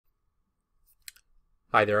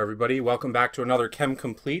Hi there, everybody. Welcome back to another Chem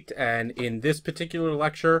Complete, and in this particular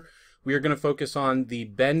lecture we are going to focus on the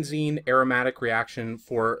benzene aromatic reaction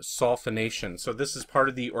for sulfonation. So this is part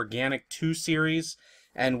of the Organic 2 series,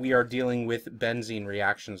 and we are dealing with benzene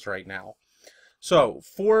reactions right now. So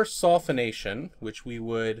for sulfonation, which we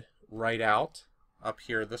would write out up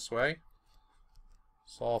here this way,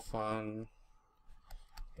 sulfonation,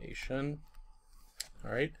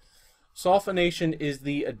 all right. Sulfonation is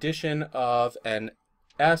the addition of an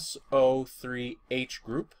SO3H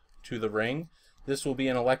group to the ring. This will be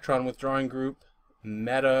an electron withdrawing group,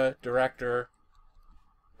 meta director,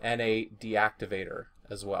 and a deactivator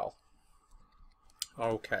as well.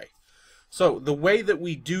 Okay, so the way that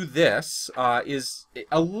we do this is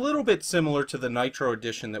a little bit similar to the nitro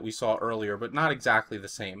addition that we saw earlier, but not exactly the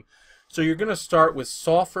same. So you're going to start with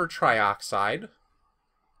sulfur trioxide.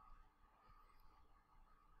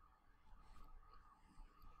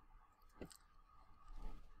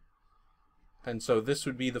 And so this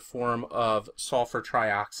would be the form of sulfur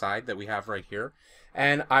trioxide that we have right here.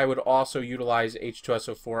 And I would also utilize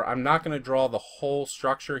H2SO4. I'm not going to draw the whole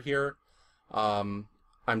structure here. I'm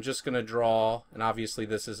just going to draw, and obviously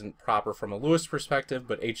this isn't proper from a Lewis perspective,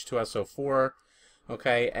 but H2SO4.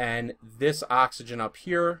 Okay, and this oxygen up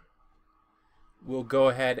here will go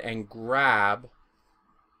ahead and grab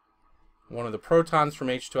one of the protons from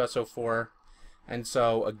H2SO4. And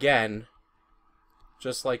so again,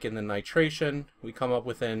 just like in the nitration, we come up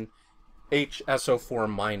with an HSO4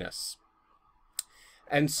 minus.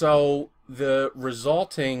 And so the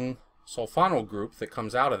resulting sulfonyl group that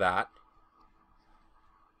comes out of that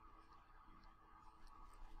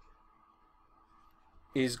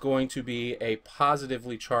is going to be a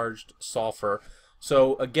positively charged sulfur.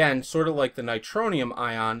 So again, sort of like the nitronium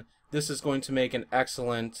ion, this is going to make an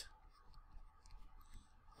excellent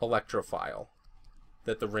electrophile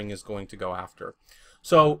that the ring is going to go after.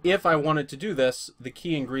 So if I wanted to do this, the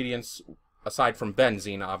key ingredients, aside from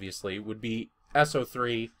benzene obviously, would be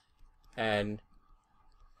SO3 and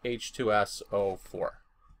H2SO4.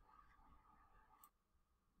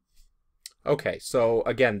 Okay, so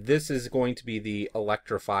again, this is going to be the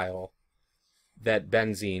electrophile that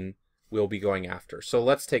benzene will be going after. So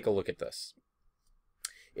let's take a look at this.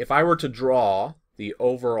 If I were to draw the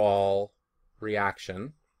overall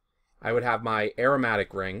reaction, I would have my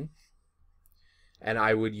aromatic ring, and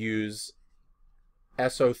I would use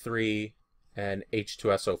SO3 and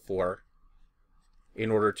H2SO4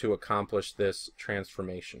 in order to accomplish this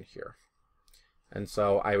transformation here. And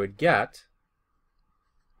so I would get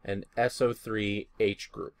an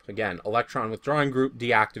SO3H group. Again, electron withdrawing group,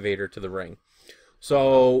 deactivator to the ring.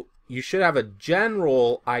 So you should have a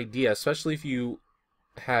general idea, especially if you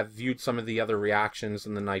have viewed some of the other reactions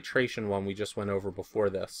in the nitration one we just went over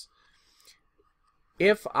before this.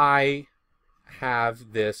 If I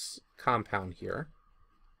have this compound here,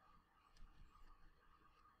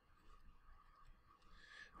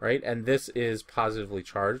 right, and this is positively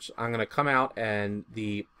charged, I'm going to come out and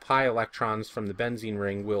the pi electrons from the benzene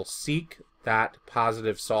ring will seek that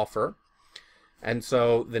positive sulfur. And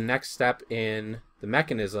so the next step in the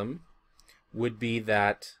mechanism would be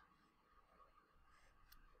that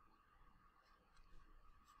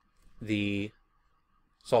the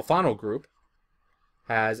sulfonyl group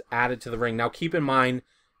has added to the ring. Now keep in mind,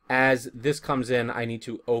 as this comes in, I need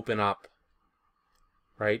to open up,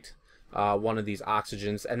 right, one of these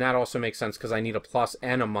oxygens, and that also makes sense because I need a plus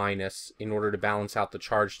and a minus in order to balance out the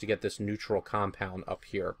charge to get this neutral compound up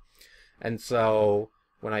here. And so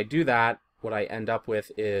when I do that, what I end up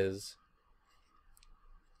with is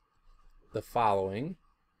the following,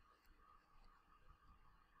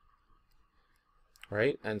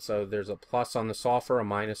 right? And so there's a plus on the sulfur, a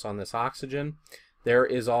minus on this oxygen. There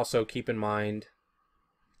is also, keep in mind,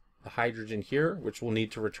 the hydrogen here, which will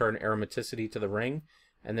need to return aromaticity to the ring,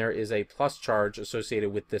 and there is a plus charge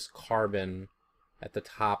associated with this carbon at the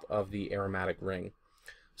top of the aromatic ring.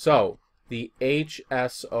 So the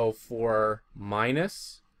HSO4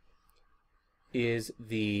 minus is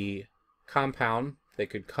the compound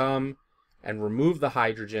that could come and remove the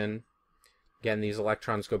hydrogen. Again, these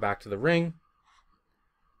electrons go back to the ring,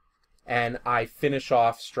 and I finish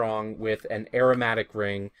off strong with an aromatic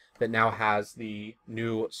ring that now has the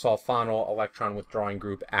new sulfonyl electron withdrawing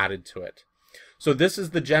group added to it. So this is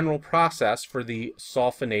the general process for the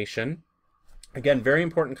sulfonation. Again, very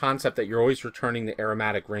important concept that you're always returning the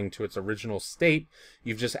aromatic ring to its original state.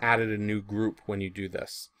 You've just added a new group when you do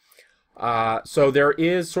this. So there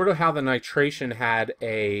is sort of how the nitration had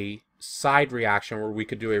a side reaction where we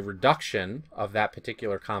could do a reduction of that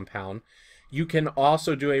particular compound. You can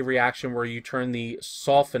also do a reaction where you turn the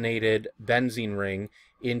sulfonated benzene ring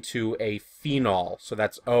into a phenol. So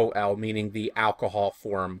that's OL, meaning the alcohol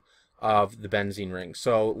form of the benzene ring.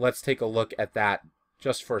 So let's take a look at that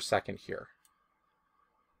just for a second here.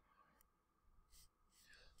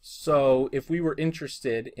 So if we were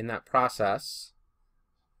interested in that process,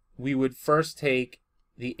 we would first take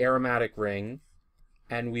the aromatic ring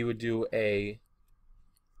and we would do a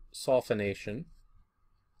sulfonation.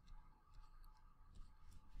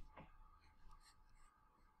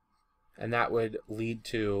 And that would lead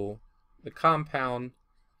to the compound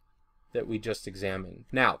that we just examined.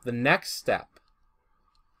 Now, the next step,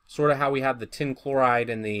 sort of how we have the tin chloride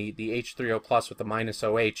and the H3O plus with the minus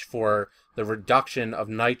OH for the reduction of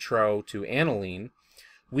nitro to aniline,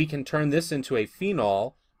 we can turn this into a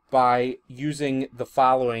phenol by using the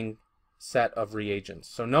following set of reagents.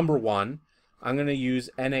 So number one, I'm going to use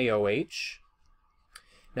NaOH.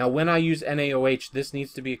 Now when I use NaOH, this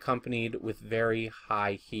needs to be accompanied with very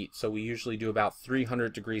high heat. So we usually do about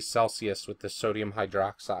 300 degrees Celsius with the sodium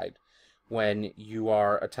hydroxide when you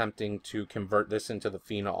are attempting to convert this into the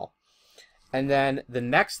phenol. And then the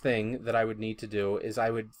next thing that I would need to do is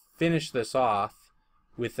I would finish this off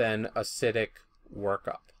with an acidic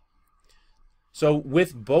workup. So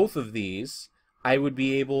with both of these, I would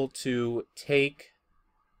be able to take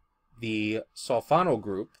the sulfonyl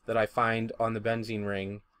group that I find on the benzene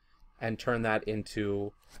ring and turn that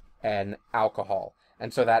into an alcohol.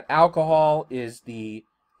 And so that alcohol is the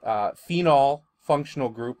phenol functional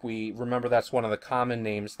group. We remember that's one of the common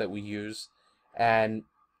names that we use. And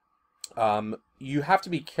you have to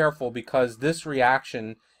be careful because this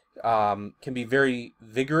reaction can be very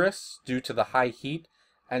vigorous due to the high heat.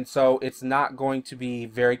 And so it's not going to be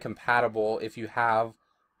very compatible if you have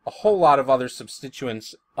a whole lot of other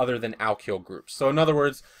substituents other than alkyl groups. So in other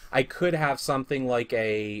words, I could have something like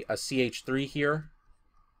a CH3 here,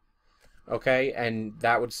 okay, and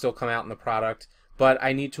that would still come out in the product, but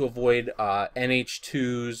I need to avoid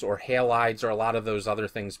NH2s or halides or a lot of those other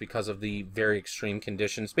things because of the very extreme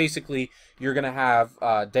conditions. Basically, you're going to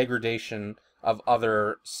have degradation of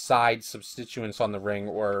other side substituents on the ring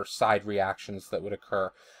or side reactions that would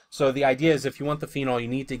occur. So the idea is if you want the phenol, you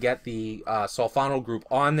need to get the sulfonyl group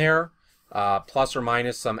on there, plus or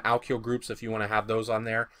minus some alkyl groups if you want to have those on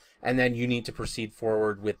there. And then you need to proceed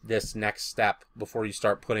forward with this next step before you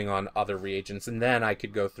start putting on other reagents. And then I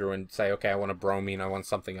could go through and say, okay, I want a bromine, I want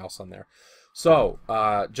something else on there. So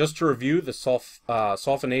just to review the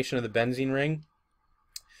sulfonation of the benzene ring,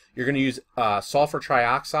 you're going to use sulfur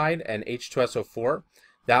trioxide and H2SO4.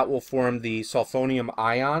 That will form the sulfonium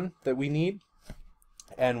ion that we need.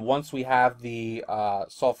 And once we have the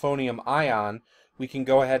sulfonium ion, we can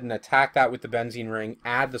go ahead and attack that with the benzene ring,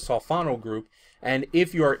 add the sulfonyl group, and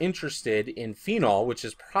if you are interested in phenol, which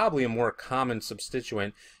is probably a more common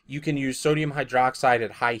substituent, you can use sodium hydroxide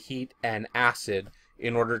at high heat and acid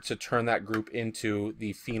in order to turn that group into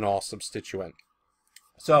the phenol substituent.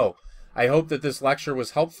 So, I hope that this lecture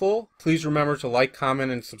was helpful. Please remember to like,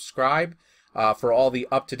 comment, and subscribe for all the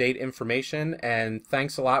up-to-date information, and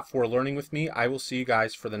thanks a lot for learning with me. I will see you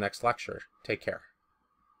guys for the next lecture. Take care.